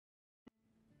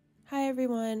Hi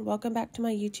everyone, welcome back to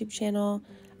my YouTube channel.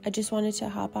 I just wanted to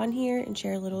hop on here and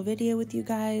share a little video with you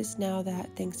guys now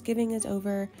that Thanksgiving is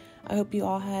over. I hope you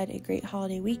all had a great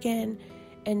holiday weekend,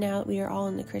 and now that we are all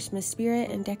in the Christmas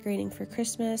spirit and decorating for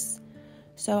Christmas.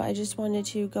 So I just wanted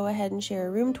to go ahead and share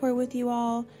a room tour with you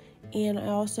all, and I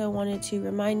also wanted to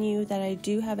remind you that I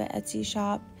do have an Etsy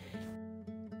shop,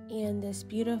 and this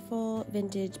beautiful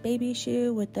vintage baby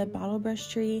shoe with the bottle brush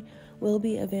tree will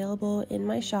be available in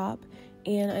my shop.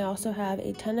 And I also have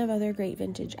a ton of other great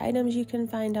vintage items you can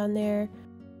find on there.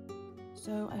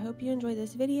 So I hope you enjoy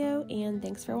this video, and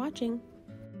thanks for watching.